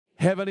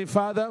Heavenly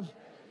Father,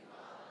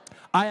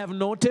 I have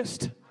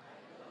noticed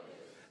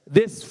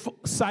these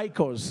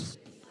cycles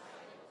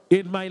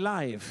in my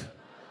life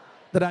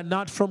that are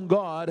not from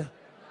God,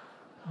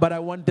 but I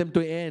want them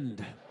to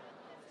end.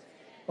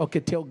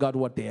 Okay, tell God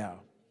what they are.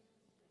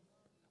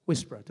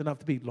 Whisper. Don't have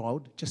to be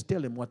loud. Just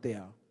tell him what they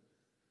are.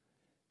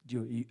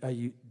 Do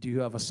you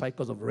have a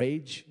cycle of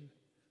rage?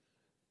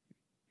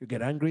 You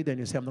get angry, then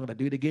you say, I'm not going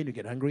to do it again. You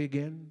get angry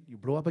again. You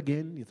blow up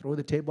again. You throw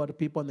the table at the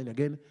people, and then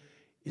again.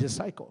 It's a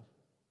cycle.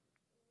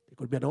 It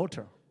could be an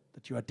altar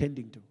that you're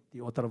attending to, the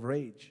altar of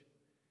rage.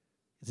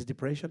 Is it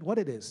depression? What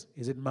it is?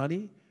 Is it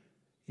money?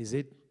 Is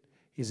it,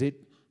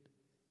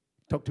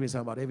 talk to me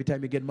somebody. Every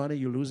time you get money,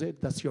 you lose it.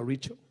 That's your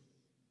ritual.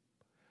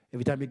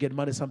 Every time you get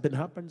money, something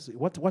happens.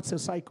 What's the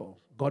cycle?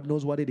 God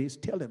knows what it is.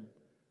 Tell him.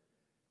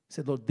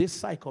 Say, Lord, this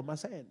cycle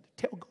must end.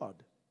 Tell God.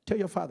 Tell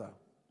your father.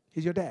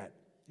 He's your dad.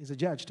 He's a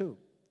judge too.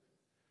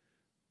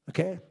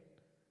 Okay?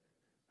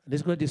 And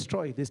he's going to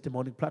destroy this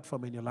demonic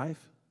platform in your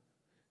life.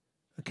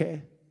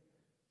 Okay?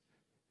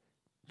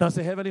 Now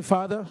say, Heavenly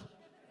Father,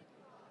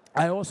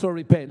 I also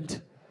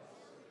repent.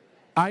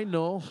 I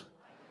know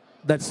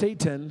that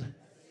Satan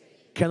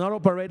cannot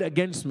operate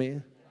against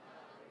me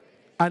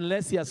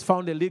unless he has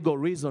found a legal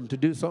reason to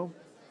do so.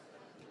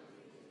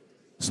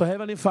 So,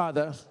 Heavenly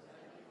Father,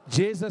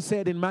 Jesus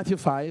said in Matthew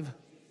 5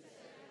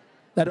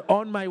 that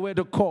on my way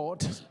to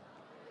court,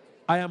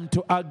 I am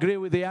to agree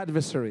with the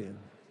adversary.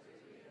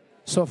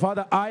 So,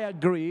 Father, I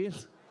agree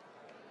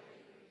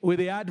with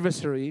the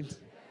adversary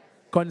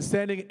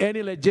concerning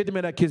any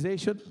legitimate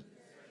accusation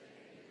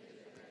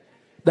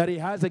that he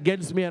has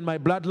against me and my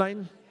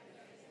bloodline,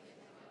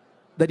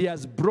 that he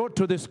has brought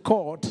to this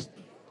court,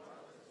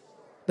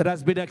 that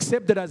has been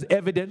accepted as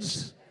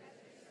evidence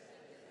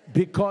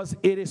because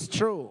it is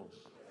true.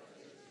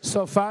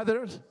 So,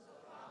 Father,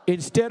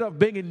 instead of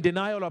being in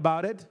denial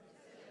about it,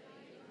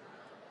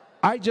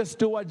 I just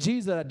do what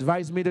Jesus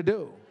advised me to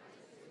do.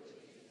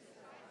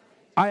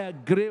 I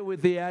agree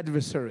with the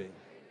adversary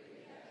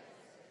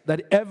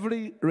that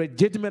every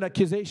legitimate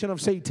accusation of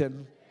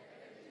Satan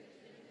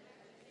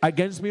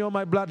against me or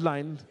my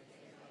bloodline,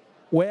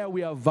 where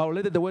we have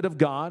violated the word of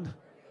God,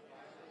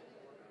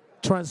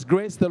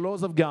 transgressed the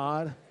laws of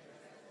God,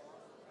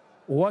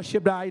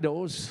 worshipped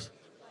idols,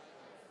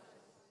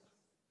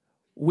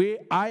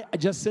 I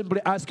just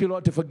simply ask you,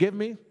 Lord, to forgive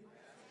me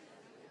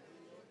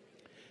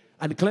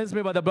and cleanse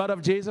me by the blood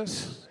of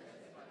Jesus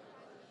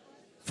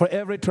for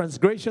every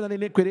transgression and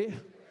iniquity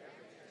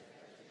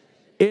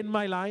in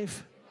my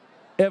life,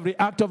 every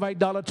act of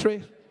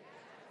idolatry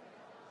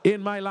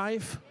in my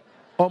life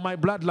or my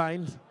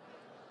bloodline.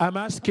 I'm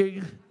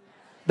asking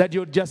that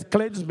you just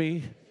cleanse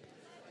me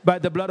by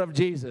the blood of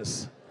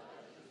Jesus.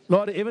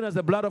 Lord, even as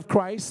the blood of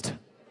Christ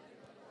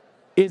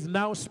is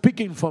now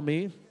speaking for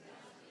me,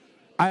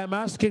 I am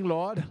asking,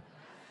 Lord,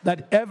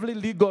 that every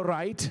legal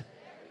right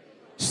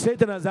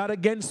Satan has had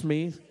against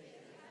me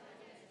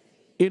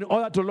in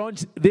order to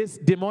launch these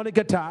demonic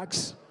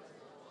attacks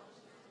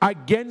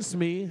against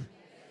me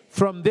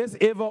from these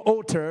evil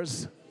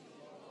altars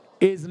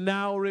is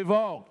now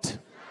revoked.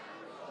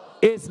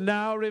 Is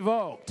now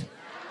revoked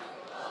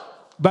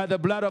by the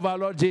blood of our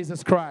Lord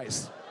Jesus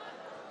Christ.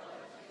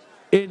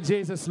 In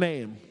Jesus'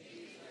 name.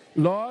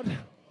 Lord,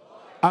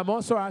 I'm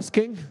also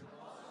asking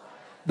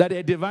that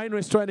a divine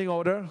restraining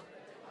order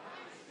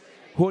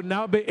would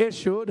now be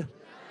issued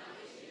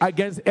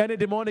against any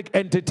demonic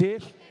entity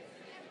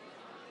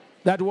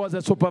that was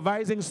a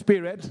supervising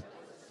spirit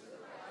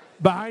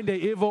behind the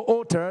evil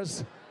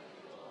altars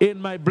in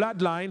my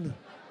bloodline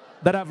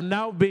that have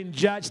now been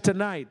judged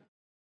tonight.